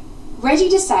 Anyway, Reggie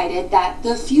decided that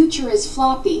the future is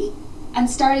floppy and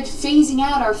started phasing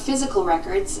out our physical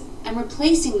records and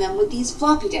replacing them with these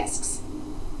floppy disks.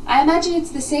 I imagine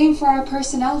it's the same for our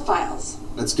personnel files.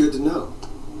 That's good to know.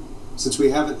 Since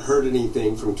we haven't heard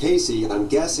anything from Casey, I'm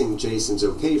guessing Jason's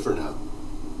okay for now.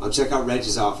 I'll check out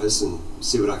Reggie's office and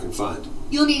see what I can find.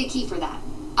 You'll need a key for that.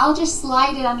 I'll just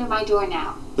slide it under my door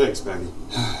now. Thanks, Peggy.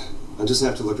 I'll just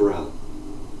have to look around.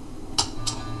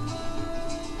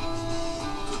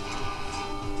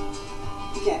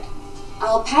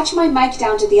 I'll patch my mic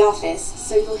down to the office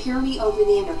so you'll hear me over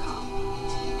the intercom.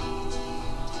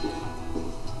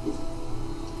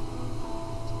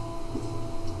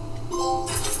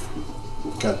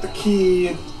 Got the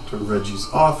key to Reggie's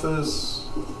office.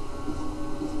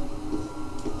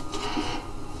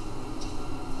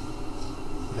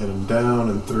 Heading down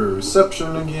and through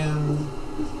reception again.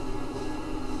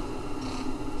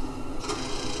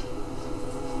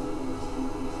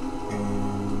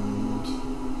 And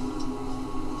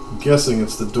I'm guessing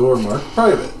it's the door marked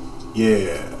private.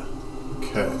 Yeah.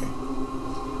 Okay.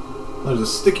 There's a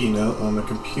sticky note on the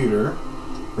computer.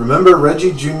 Remember,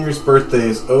 Reggie Jr.'s birthday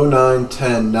is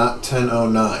 0910, not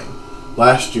 1009.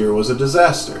 Last year was a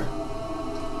disaster.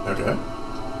 Okay.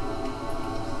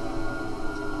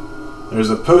 There's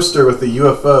a poster with a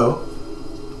UFO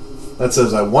that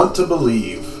says, I want to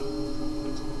believe.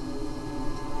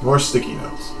 More sticky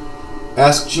notes.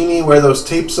 Ask Jeannie where those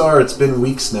tapes are. It's been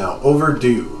weeks now.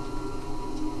 Overdue.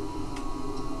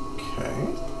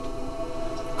 Okay.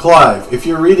 Clive, if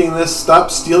you're reading this,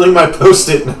 stop stealing my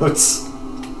post-it notes.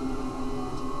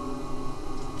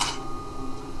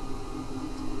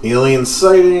 Alien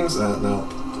sightings. No.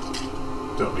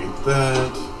 Don't need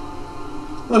that.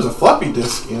 Well, there's a floppy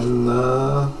disk in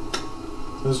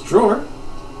this drawer.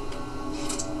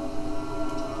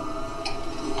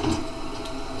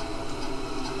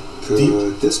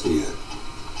 Could this be it?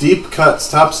 Deep cuts,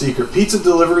 top secret. Pizza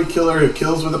delivery killer who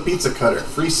kills with a pizza cutter.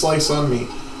 Free slice on me.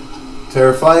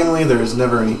 Terrifyingly, there is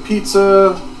never any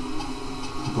pizza.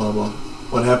 Blah, blah.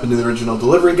 What happened to the original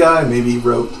delivery guy? Maybe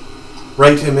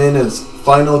write him in as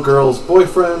final girl's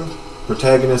boyfriend.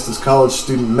 Protagonist is college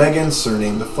student Megan,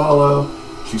 surname to follow.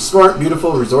 She's smart,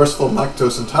 beautiful, resourceful,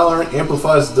 lactose intolerant.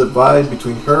 Amplifies the divide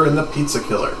between her and the pizza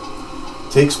killer.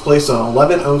 Takes place on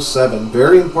 11/07.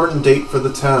 Very important date for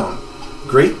the town.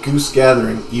 Great Goose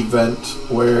Gathering event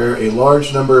where a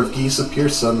large number of geese appear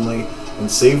suddenly and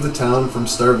save the town from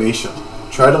starvation.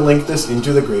 Try to link this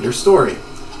into the greater story.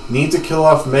 Need to kill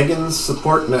off Megan's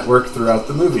support network throughout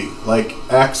the movie, like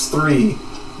Acts 3,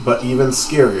 but even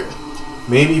scarier.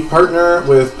 Maybe partner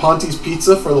with Ponty's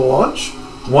Pizza for the launch.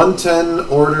 110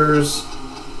 orders.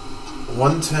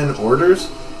 110 orders?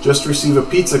 Just receive a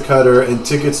pizza cutter and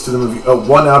tickets to the movie. Oh,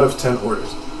 1 out of 10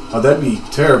 orders. Oh, that'd be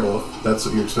terrible if that's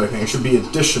what you're expecting. It should be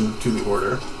addition to the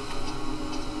order.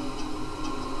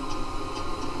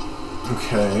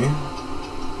 Okay.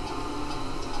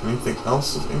 Anything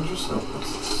else of interest? Oh,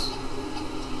 what's this?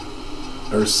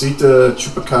 Recita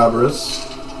Chupacabras.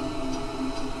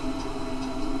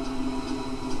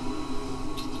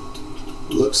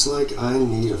 Looks like I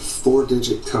need a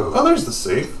 4-digit code. Oh, there's the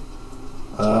safe.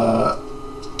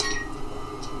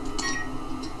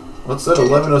 What's that?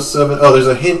 11:07. Oh, there's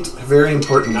a hint. Very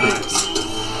important date.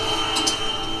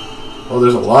 Oh,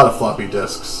 there's a lot of floppy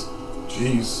disks.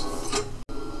 Jeez.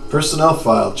 Personnel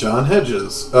file. John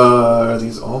Hedges. Are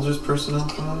these all just personnel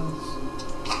files?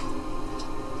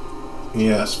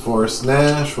 Yes. Forrest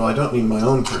Nash. Well, I don't need my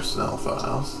own personnel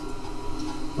files.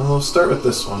 Well, we'll start with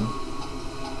this one.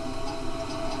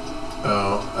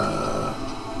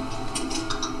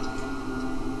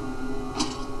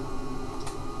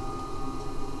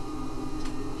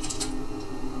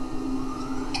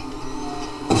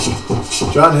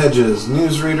 John Hedges,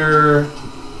 newsreader,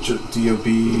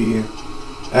 DOB,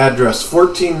 address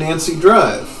 14 Nancy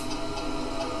Drive.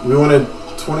 We wanted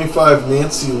 25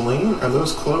 Nancy Lane. Are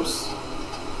those close?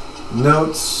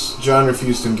 Notes, John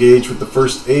refused to engage with the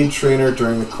first aid trainer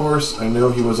during the course. I know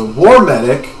he was a war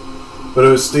medic, but it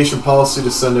was station policy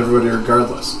to send everybody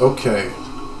regardless. Okay.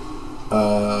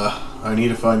 I need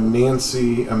to find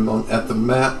Nancy. I'm at the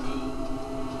map.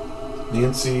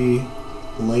 Nancy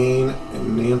Lane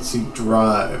and Nancy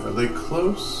Drive. Are they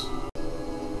close?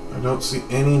 I don't see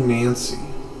any Nancy.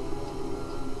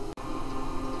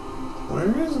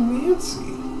 Where is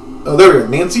Nancy? Oh, there we go.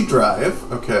 Nancy Drive.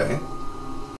 Okay.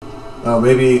 Oh,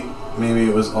 maybe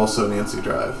it was also Nancy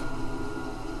Drive.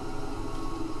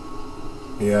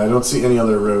 Yeah, I don't see any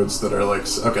other roads that are like...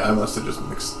 Okay, I must have just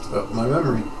mixed up my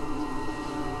memory.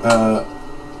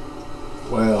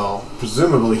 Well,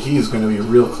 presumably he's going to be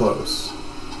real close.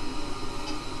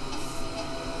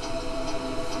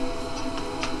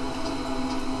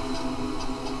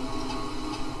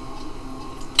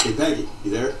 Hey, Peggy,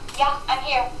 you there? Yeah, I'm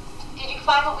here. Did you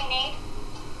find what we need?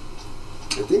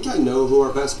 I think I know who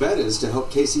our best bet is to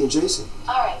help Casey and Jason.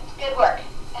 Alright, good work.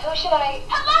 Who should I...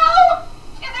 Hello?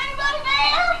 Is anybody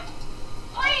there?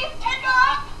 Please, pick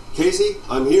up! Casey,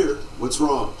 I'm here. What's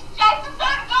wrong? Jason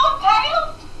started going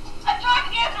pale. I tried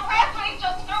to get him to rest, but he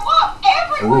just threw up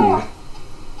everywhere. Ooh.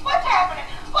 What's happening?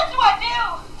 What do I do?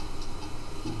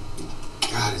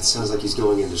 God, It sounds like he's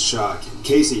going into shock.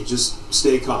 Casey, just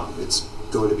stay calm. It's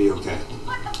going to be okay.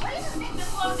 But the breathing needs to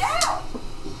slow down.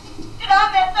 Did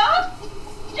I mess up?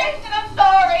 Jason, I'm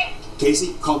sorry.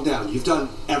 Casey, calm down. You've done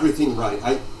everything right.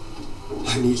 I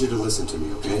need you to listen to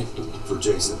me, okay? For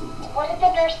Jason. What did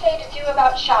the nurse say to do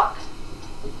about shock?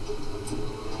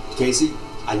 Casey,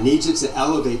 I need you to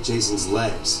elevate Jason's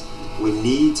legs. We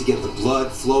need to get the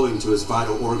blood flowing to his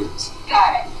vital organs.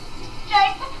 Got it.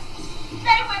 Jason,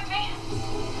 stay with me.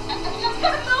 I'm just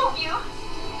gonna move you.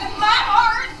 This might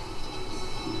hurt.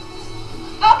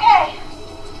 Okay.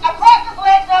 I propped his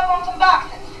legs up on some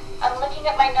boxes. I'm looking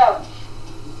at my notes.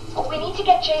 We need to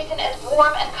get Jason as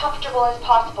warm and comfortable as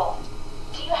possible.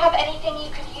 Do you have anything you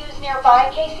could use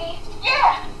nearby, Casey?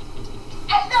 Yeah.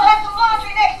 I still have some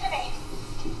laundry next to me.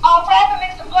 I'll wrap him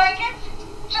in some blankets.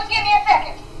 Just give me a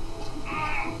second.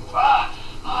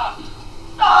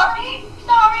 Sorry.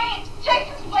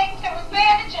 Jason's bleeding through his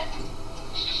bandages.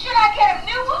 Should I get him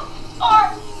new ones?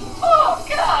 Or, oh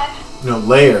God. No,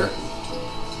 layer.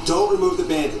 Don't remove the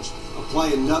bandage. Apply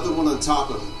another one on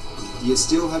top of it. Do you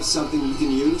still have something you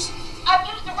can use? I've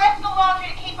used the rest of the laundry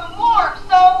to keep him warm,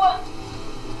 so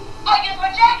I'll use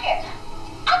my jacket.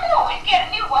 I can always get a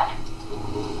new one.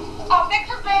 I'll fix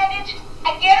his bandage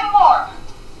and get him warm.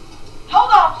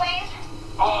 Hold on, please.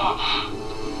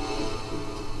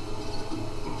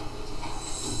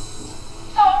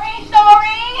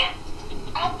 Sorry.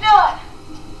 I'm done.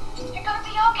 You're gonna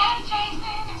be okay,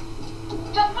 Jason.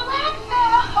 Just relax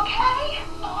now, okay?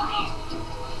 Oh, he's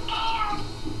scared.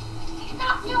 He's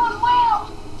not doing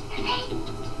well.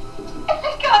 Is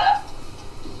he gonna?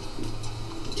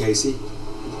 Casey,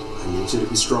 I need you to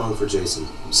be strong for Jason.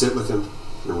 Sit with him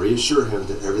and reassure him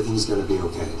that everything's going to be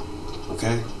okay.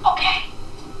 Okay? Okay.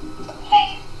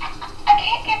 Please, I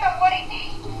can't give him what he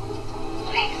needs.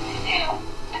 Please, still.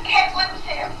 I can't lose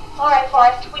him. All right,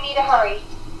 Forrest, we need to hurry.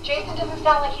 Jason doesn't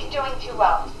sound like he's doing too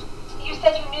well. You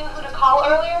said you knew who to call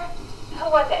earlier? Who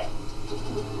was it?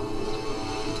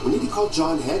 We need to call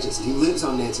John Hedges. He lives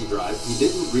on Nancy Drive. He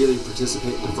didn't really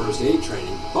participate in the first aid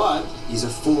training, but he's a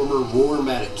former war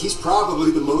medic. He's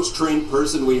probably the most trained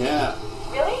person we have.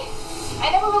 Really? I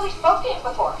never really spoke to him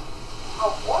before. A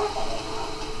war medic?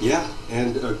 Yeah,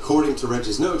 and according to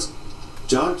Reggie's notes,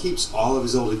 John keeps all of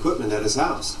his old equipment at his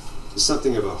house. He's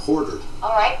something of a hoarder.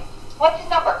 All right. What's his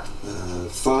number?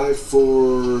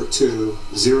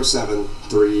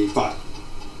 5420735.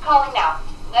 Calling now.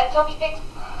 Let's hope he picks.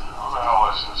 Who the hell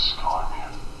is this calling me?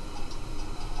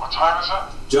 What time is it?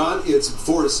 John, it's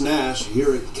Forrest Nash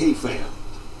here at K-Fam.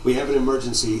 We have an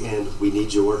emergency and we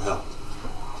need your help.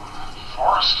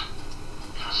 Forrest,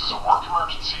 if this is a work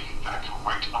emergency, then it can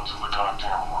wait until the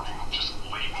goddamn morning. Just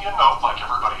leave me a note like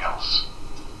everybody else.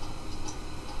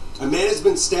 A man has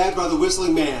been stabbed by the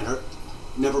Whistling Man.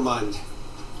 Never mind.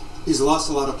 He's lost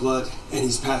a lot of blood and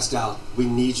he's passed out. We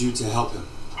need you to help him.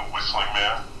 The Whistling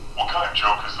Man? What kind of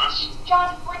joke is this?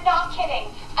 John, we're not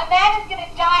kidding. A man is gonna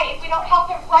die if we don't help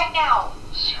him right now.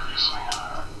 Seriously?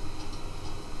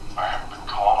 I haven't been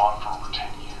called on for over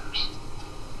 10 years.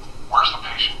 Where's the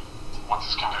patient? What's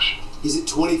his condition? He's at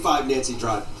 25 Nancy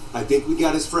Drive. I think we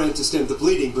got his friend to stem the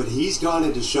bleeding, but he's gone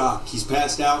into shock. He's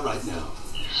passed out right now.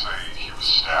 You say he was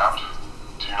stabbed?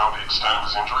 Do you know the extent of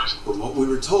his injuries? From what we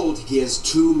were told, he has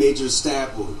 2 major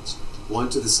stab wounds. One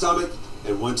to the stomach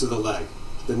and one to the leg.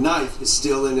 The knife is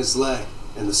still in his leg,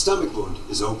 and the stomach wound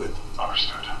is open.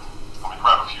 Understood. Let me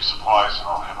grab a few supplies and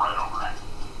I'll head right over.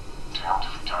 Damned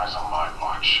if he dies on my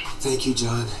watch. Thank you,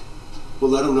 John.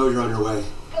 We'll let him know you're on your way.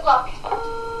 Good luck.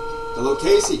 Hello,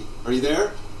 Casey. Are you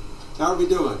there? How are we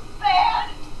doing? Bad.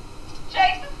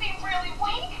 Jason seemed really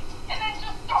weak and then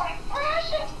just started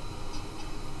thrashing.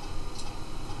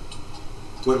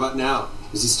 What about now?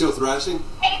 Is he still thrashing?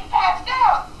 He's passed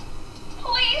out.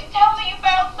 Please tell me you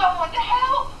found someone to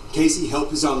help. Casey,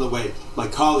 help is on the way. My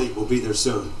colleague will be there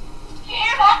soon. You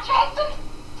hear that, Jason?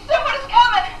 Someone is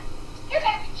coming. You're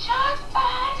gonna be just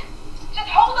fine. Just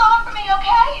hold on for me,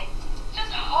 okay?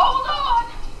 Just hold on.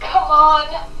 Come on.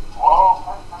 Hello,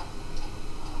 Jason?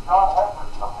 John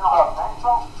Hedges, you hear about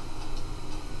Jason?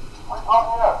 Where's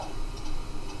Ponty?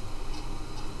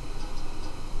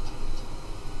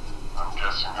 I'm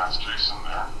guessing that's Jason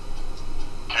there.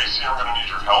 Casey, I'm gonna need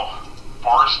your help.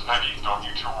 Forrest, Peggy, don't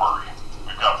you two worry.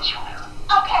 We've got this from here.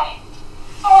 Okay.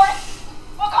 Forrest,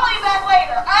 we'll call you back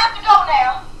later. I have to go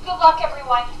now. Good luck,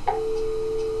 everyone.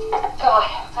 God,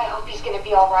 I hope he's gonna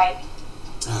be all right.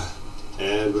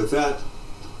 And with that,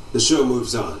 the show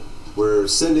moves on. We're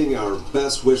sending our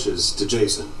best wishes to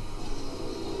Jason.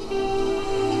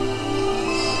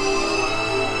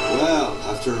 Well,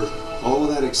 after all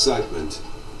that excitement,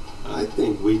 I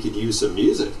think we could use some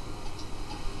music.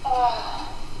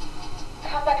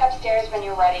 upstairs when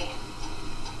you're ready.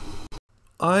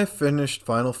 I finished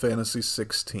Final Fantasy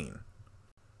 16.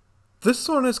 This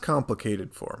one is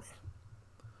complicated for me,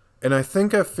 and I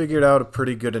think I've figured out a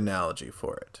pretty good analogy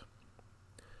for it.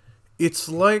 It's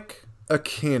like a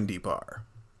candy bar.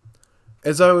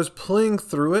 As I was playing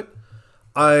through it,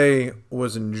 I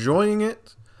was enjoying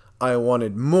it. I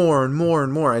wanted more and more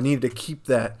and more. I needed to keep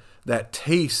that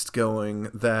taste going,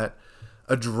 that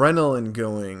adrenaline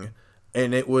going,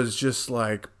 and it was just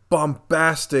like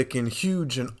bombastic and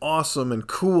huge and awesome and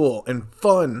cool and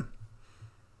fun.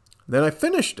 Then I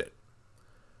finished it.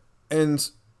 And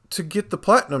to get the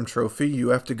Platinum Trophy, you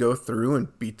have to go through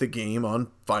and beat the game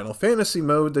on Final Fantasy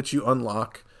mode that you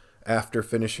unlock after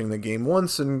finishing the game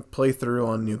once and play through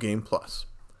on New Game Plus.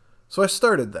 So I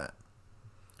started that.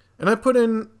 And I put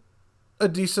in a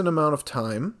decent amount of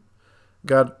time.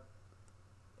 Got,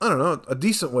 I don't know, a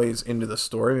decent ways into the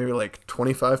story, maybe like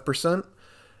 25%.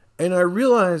 And I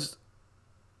realized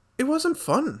it wasn't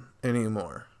fun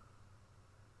anymore.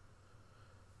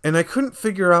 And I couldn't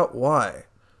figure out why.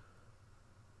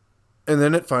 And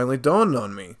then it finally dawned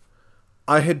on me.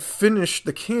 I had finished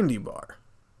the candy bar.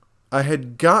 I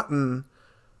had gotten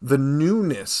the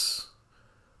newness.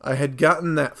 I had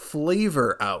gotten that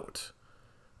flavor out.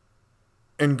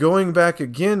 And going back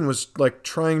again was like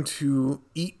trying to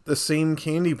eat the same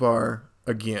candy bar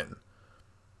again.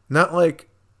 Not like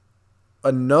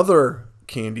another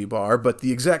candy bar, but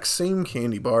the exact same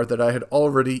candy bar that I had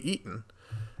already eaten.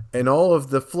 And all of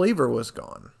the flavor was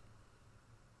gone.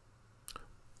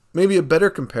 Maybe a better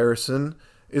comparison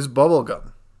is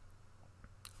bubblegum.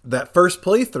 That first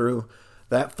playthrough,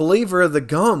 that flavor of the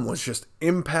gum was just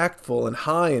impactful and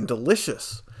high and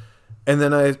delicious. And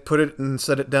then I put it and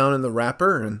set it down in the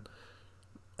wrapper, and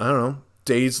I don't know,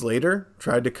 days later,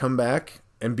 tried to come back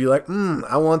and be like,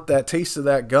 I want that taste of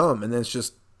that gum. And then it's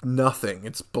just nothing.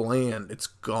 It's bland. It's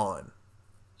gone.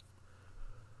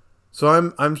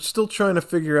 So I'm still trying to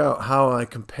figure out how I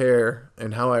compare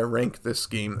and how I rank this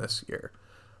game this year.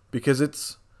 Because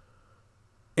it's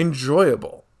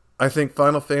enjoyable. I think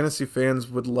Final Fantasy fans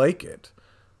would like it.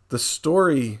 The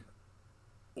story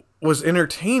was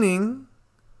entertaining,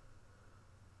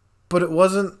 but it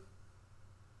wasn't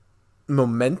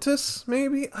momentous,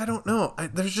 maybe? I don't know.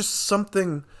 There's just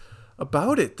something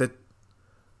about it that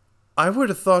I would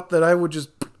have thought that I would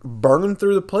just burn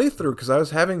through the playthrough because I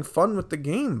was having fun with the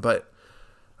game, but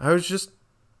I was just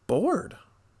bored.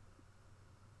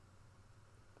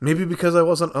 Maybe because I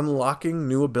wasn't unlocking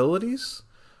new abilities,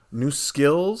 new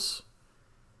skills.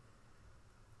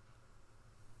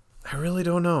 I really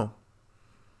don't know.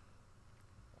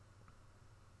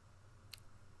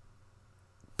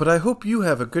 But I hope you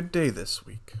have a good day this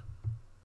week.